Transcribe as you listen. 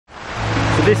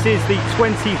This is the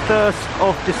 21st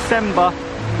of December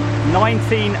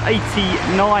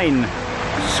 1989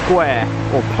 square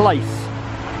or place.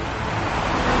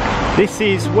 This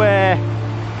is where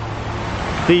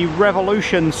the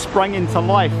revolution sprang into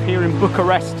life here in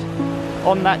Bucharest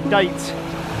on that date.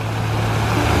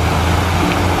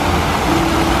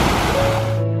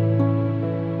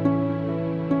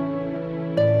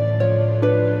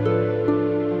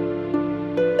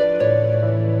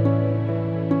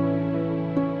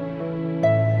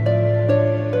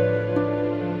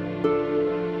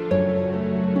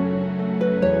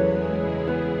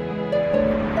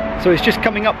 So it's just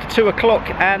coming up to 2 o'clock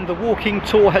and the walking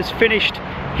tour has finished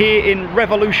here in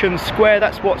Revolution Square.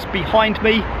 That's what's behind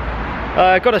me.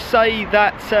 Got to say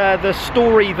that the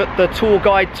story that the tour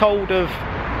guide told of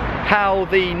how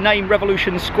the name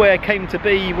Revolution Square came to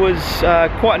be was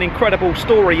quite an incredible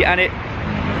story, and it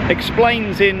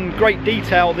explains in great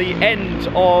detail the end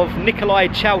of Nicolae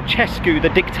Ceaușescu, the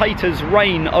dictator's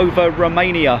reign over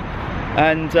Romania,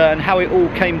 and how it all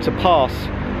came to pass.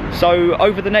 So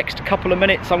over the next couple of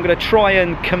minutes I'm going to try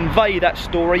and convey that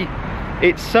story.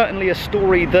 It's certainly a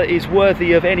story that is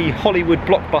worthy of any Hollywood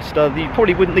blockbuster. You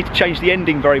probably wouldn't need to change the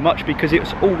ending very much because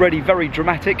it's already very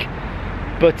dramatic.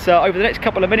 But over the next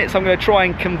couple of minutes I'm going to try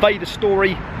and convey the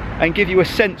story and give you a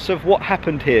sense of what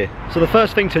happened here. So the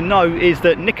first thing to know is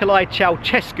that Nicolae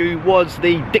Ceaușescu was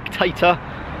the dictator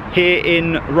here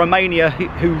in Romania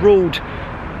who ruled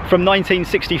from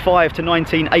 1965 to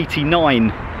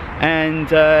 1989. And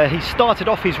he started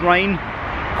off his reign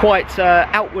quite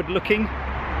outward looking.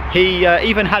 He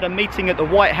even had a meeting at the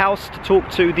White House to talk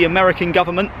to the American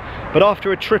government, but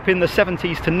after a trip in the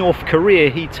 70s to North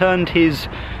Korea he turned his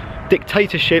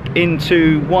dictatorship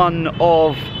into one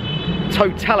of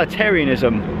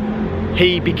totalitarianism.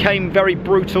 He became very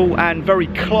brutal and very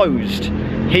closed.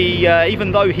 He,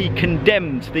 even though he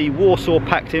condemned the Warsaw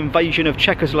Pact invasion of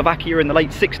Czechoslovakia in the late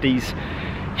 60s,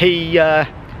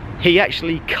 he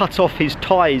actually cut off his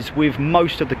ties with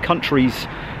most of the countries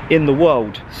in the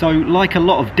world. So like a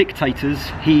lot of dictators,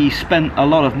 he spent a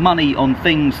lot of money on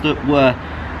things that were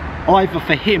either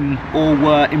for him or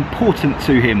were important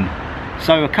to him.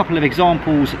 So a couple of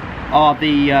examples are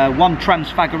the One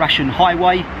Transfiguration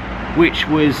Highway, which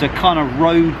was a kind of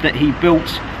road that he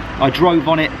built. I drove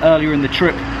on it earlier in the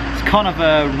trip. It's kind of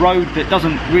a road that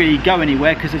doesn't really go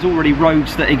anywhere because there's already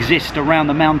roads that exist around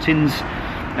the mountains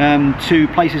to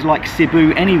places like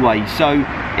Cebu anyway, so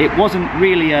it wasn't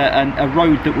really a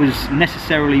road that was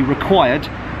necessarily required,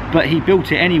 but he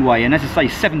built it anyway. And as I say,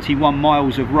 71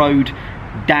 miles of road,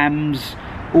 dams,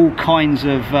 all kinds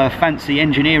of fancy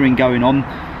engineering going on.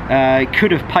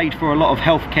 Could have paid for a lot of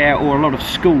healthcare or a lot of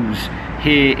schools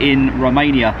here in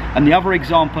Romania. And the other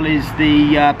example is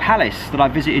the palace that I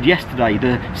visited yesterday,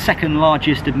 the second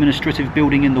largest administrative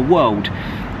building in the world.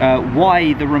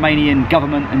 Why the Romanian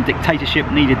government and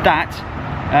dictatorship needed that,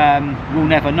 we'll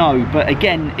never know. But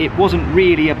again, it wasn't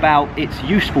really about its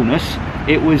usefulness,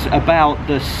 it was about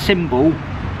the symbol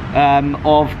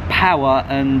of power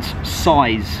and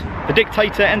size. The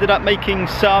dictator ended up making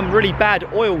some really bad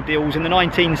oil deals in the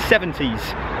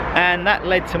 1970s, and that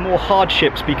led to more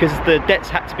hardships because the debts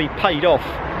had to be paid off.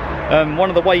 One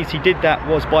of the ways he did that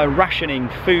was by rationing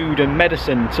food and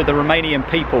medicine to the Romanian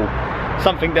people,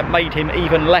 something that made him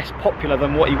even less popular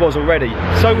than what he was already.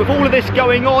 So with all of this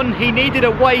going on, he needed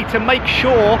a way to make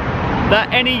sure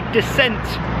that any dissent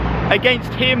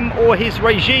against him or his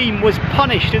regime was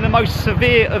punished in the most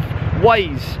severe of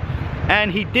ways.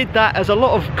 And he did that, as a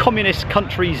lot of communist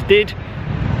countries did,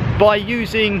 by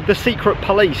using the secret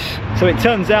police. So it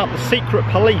turns out the secret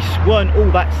police weren't all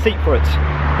that secret,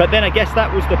 but then I guess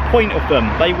that was the point of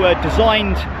them. They were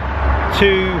designed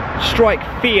to strike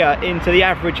fear into the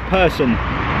average person.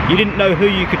 You didn't know who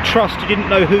you could trust, you didn't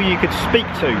know who you could speak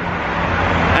to.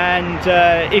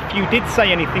 And if you did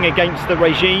say anything against the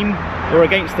regime or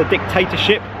against the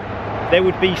dictatorship, there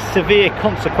would be severe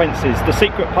consequences. The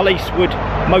secret police would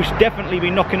most definitely be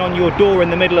knocking on your door in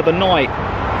the middle of the night,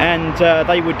 and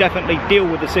they would definitely deal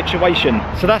with the situation.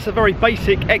 So that's a very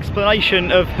basic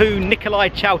explanation of who Nicolae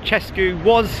Ceaușescu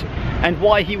was and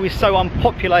why he was so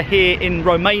unpopular here in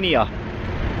Romania.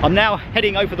 I'm now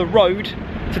heading over the road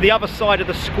to the other side of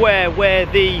the square where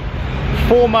the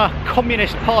former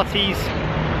Communist Party's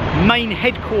main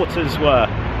headquarters were.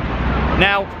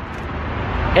 Now,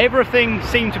 everything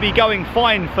seemed to be going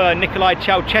fine for Nicolae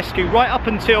Ceaușescu right up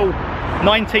until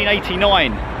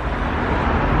 1989.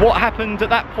 What happened at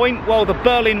that point? Well, the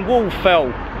Berlin Wall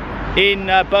fell in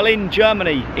Berlin,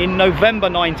 Germany in November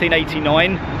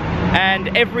 1989,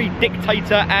 and every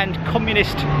dictator and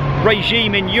communist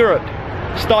regime in Europe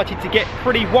started to get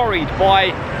pretty worried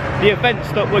by the events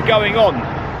that were going on.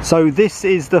 So this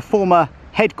is the former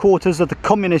headquarters of the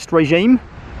communist regime.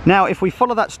 Now, if we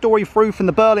follow that story through from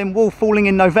the Berlin Wall falling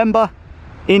in November,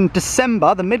 in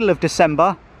December, the middle of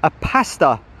December, a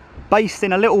pastor based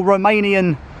in a little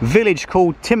Romanian village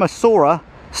called Timișoara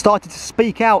started to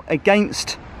speak out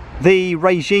against the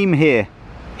regime here.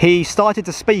 He started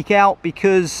to speak out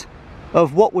because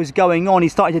of what was going on. He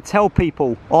started to tell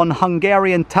people on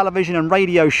Hungarian television and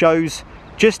radio shows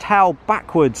just how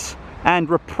backwards and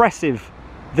repressive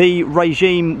the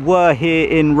regime were here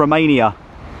in Romania.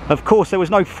 Of course, there was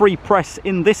no free press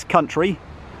in this country,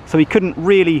 so he couldn't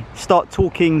really start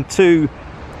talking to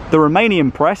the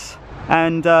Romanian press.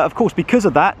 And of course, because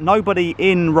of that, nobody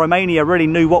in Romania really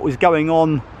knew what was going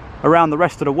on around the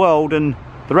rest of the world, and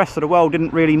the rest of the world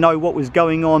didn't really know what was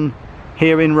going on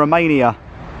here in Romania.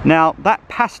 Now, that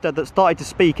pastor that started to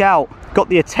speak out got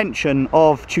the attention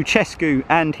of Ceaușescu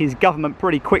and his government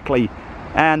pretty quickly,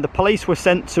 and the police were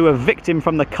sent to evict him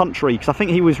from the country, because I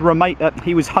think he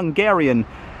was Hungarian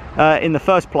in the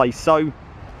first place. So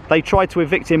they tried to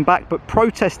evict him back, but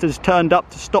protesters turned up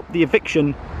to stop the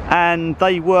eviction, and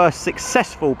they were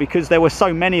successful because there were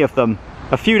so many of them.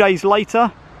 A few days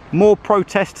later, more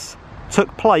protests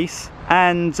took place,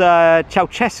 and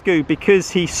Ceaușescu, because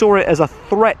he saw it as a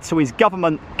threat to his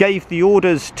government, gave the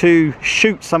orders to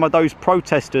shoot some of those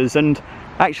protesters, and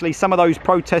actually some of those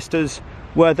protesters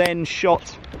were then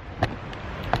shot,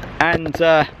 and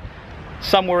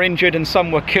some were injured and some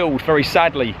were killed, very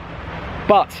sadly.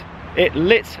 But it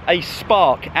lit a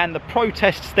spark, and the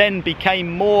protests then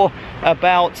became more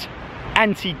about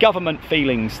anti-government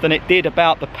feelings than it did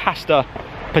about the pastor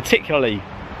particularly.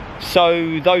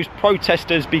 So those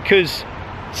protesters, because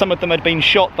some of them had been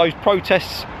shot, those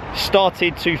protests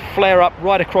started to flare up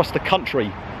right across the country,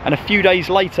 and a few days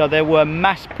later there were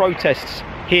mass protests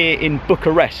here in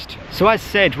Bucharest. So as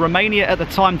said, Romania at the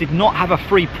time did not have a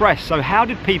free press. So how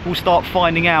did people start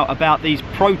finding out about these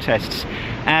protests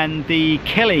and the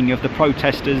killing of the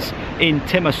protesters in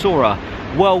Timișoara?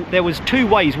 Well, there was two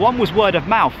ways. One was word of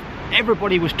mouth.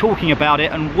 Everybody was talking about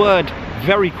it, and word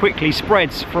very quickly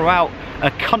spreads throughout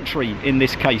a country in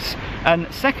this case.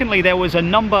 And secondly, there was a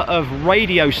number of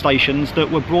radio stations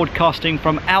that were broadcasting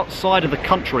from outside of the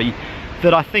country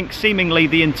that I think seemingly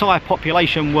the entire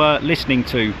population were listening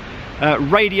to.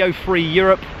 Radio Free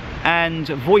Europe and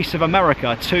Voice of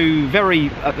America, two very,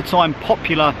 at the time,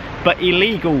 popular but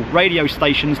illegal radio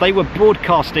stations. They were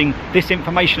broadcasting this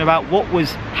information about what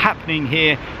was happening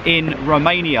here in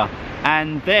Romania,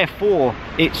 and therefore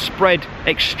it spread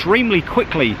extremely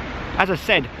quickly, as I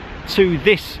said, to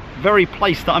this very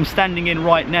place that I'm standing in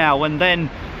right now. And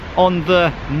then on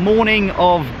the morning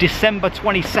of December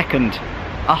 22nd,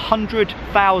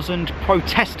 100,000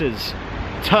 protesters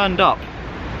turned up,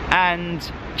 and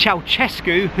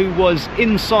Ceaușescu, who was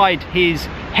inside his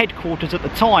headquarters at the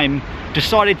time,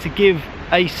 decided to give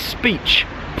a speech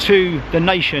to the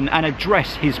nation and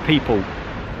address his people.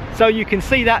 So you can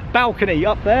see that balcony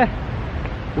up there.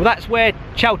 Well, that's where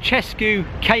Ceaușescu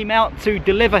came out to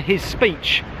deliver his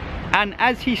speech. And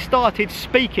as he started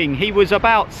speaking, he was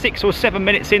about 6 or 7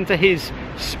 minutes into his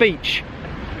speech,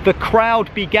 the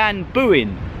crowd began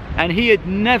booing, and he had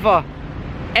never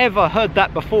ever heard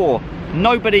that before.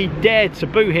 Nobody dared to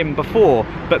boo him before,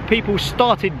 but people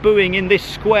started booing in this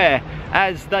square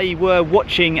as they were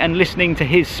watching and listening to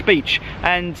his speech.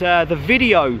 And the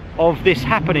video of this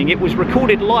happening, it was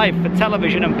recorded live for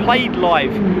television and played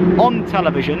live on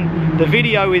television. The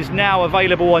video is now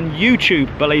available on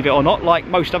YouTube, believe it or not, like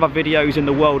most other videos in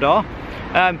the world are.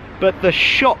 But the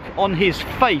shock on his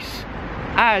face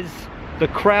as the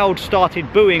crowd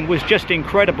started booing was just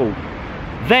incredible.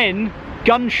 Then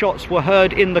gunshots were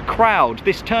heard in the crowd.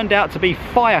 This turned out to be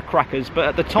firecrackers, but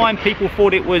at the time people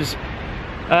thought it was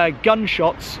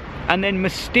gunshots. And then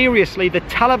mysteriously the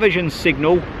television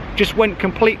signal just went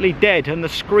completely dead, and the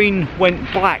screen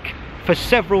went black for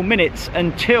several minutes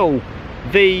until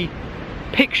the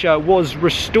picture was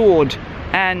restored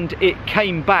and it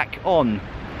came back on.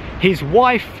 His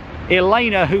wife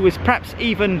Elena, who was perhaps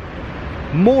even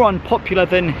more unpopular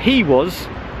than he was,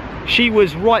 she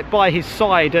was right by his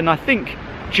side, and I think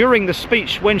during the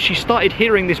speech, when she started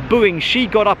hearing this booing, she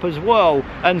got up as well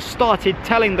and started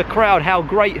telling the crowd how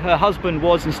great her husband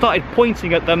was and started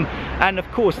pointing at them. And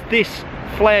of course this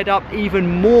flared up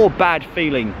even more bad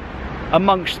feeling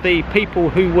amongst the people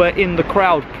who were in the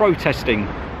crowd protesting.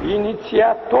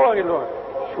 Inițiatorilor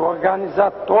și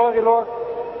organizatorilor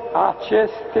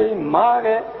acestei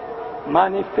mari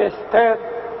manifestări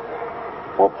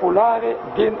populare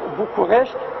din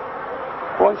București,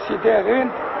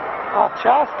 considerând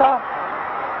aceasta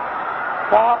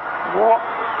ca o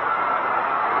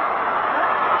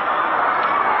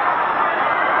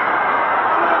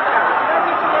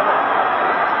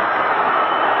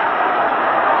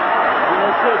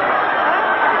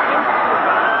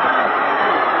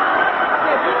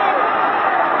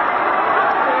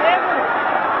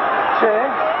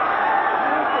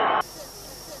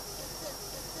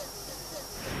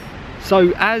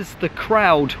So as the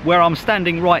crowd where I'm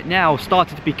standing right now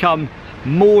started to become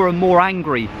more and more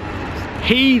angry,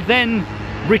 he then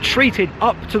retreated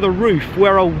up to the roof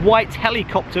where a white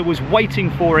helicopter was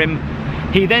waiting for him.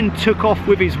 He then took off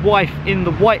with his wife in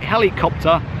the white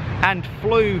helicopter and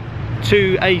flew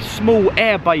to a small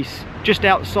airbase just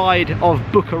outside of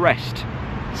Bucharest.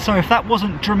 So if that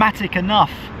wasn't dramatic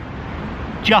enough,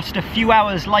 just a few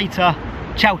hours later,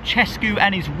 Ceaușescu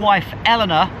and his wife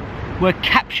Eleanor were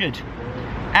captured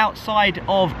outside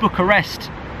of Bucharest,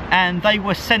 and they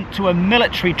were sent to a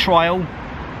military trial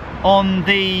on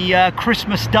the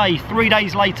Christmas Day, 3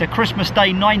 days later, Christmas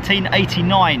Day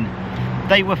 1989.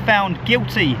 They were found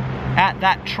guilty at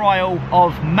that trial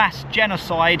of mass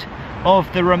genocide of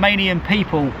the Romanian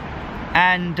people,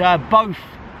 and both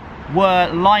were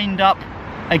lined up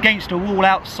against a wall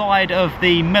outside of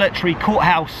the military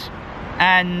courthouse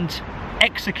and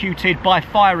executed by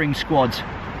firing squad.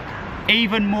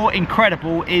 Even more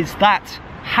incredible is that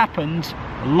happened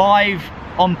live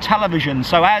on television.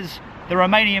 So as the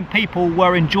Romanian people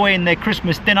were enjoying their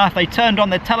Christmas dinner, they turned on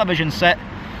their television set,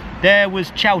 there was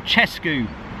Ceaușescu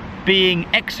being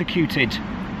executed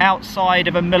outside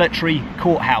of a military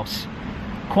courthouse.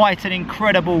 Quite an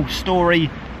incredible story,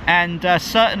 and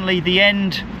certainly the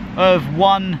end of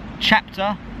one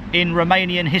chapter in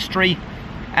Romanian history,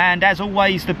 and as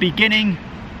always the beginning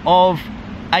of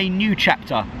a new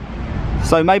chapter.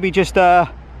 So maybe just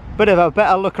a bit of a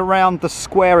better look around the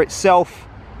square itself.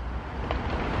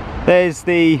 There's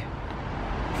the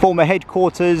former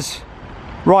headquarters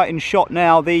right in shot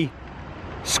now. The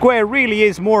square really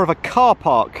is more of a car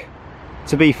park,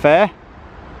 to be fair.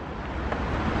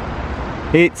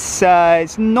 It's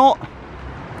not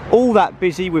all that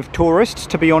busy with tourists,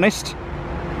 to be honest.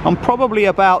 I'm probably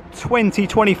about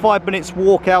 20-25 minutes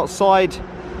walk outside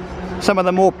some of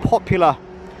the more popular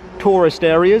tourist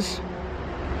areas.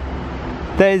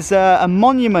 There's a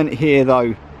monument here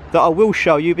though that I will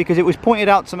show you, because it was pointed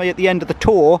out to me at the end of the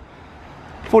tour.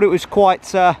 I thought it was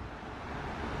quite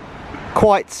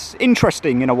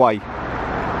interesting in a way.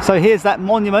 So here's that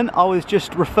monument I was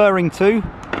just referring to.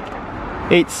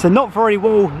 It's not very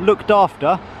well looked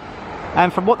after,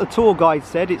 and from what the tour guide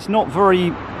said, it's not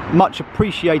very much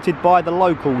appreciated by the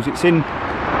locals. It's in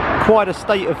quite a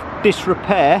state of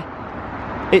disrepair.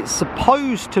 It's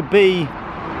supposed to be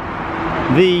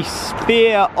the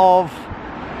spear of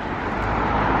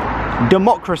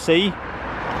democracy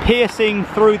piercing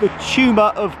through the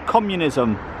tumour of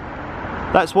communism.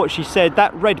 That's what she said.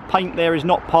 That red paint there is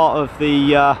not part of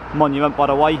the monument, by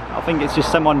the way. I think it's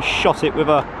just someone shot it with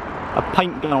a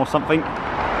paint gun or something.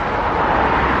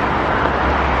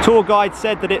 Tour guide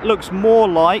said that it looks more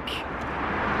like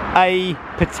a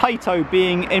potato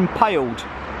being impaled,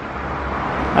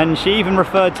 and she even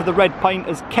referred to the red paint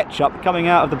as ketchup coming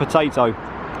out of the potato.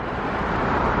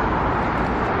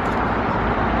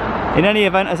 In any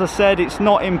event, as I said, it's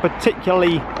not in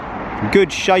particularly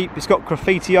good shape. It's got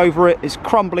graffiti over it, it's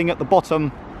crumbling at the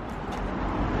bottom,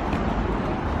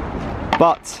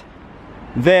 but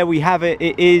there we have it.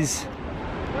 It is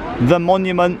the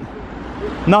monument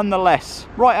nonetheless,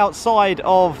 right outside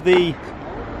of the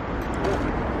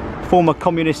former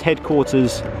communist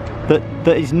headquarters that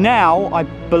is now, I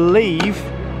believe,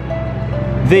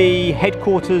 the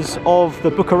headquarters of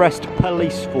the Bucharest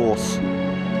police force.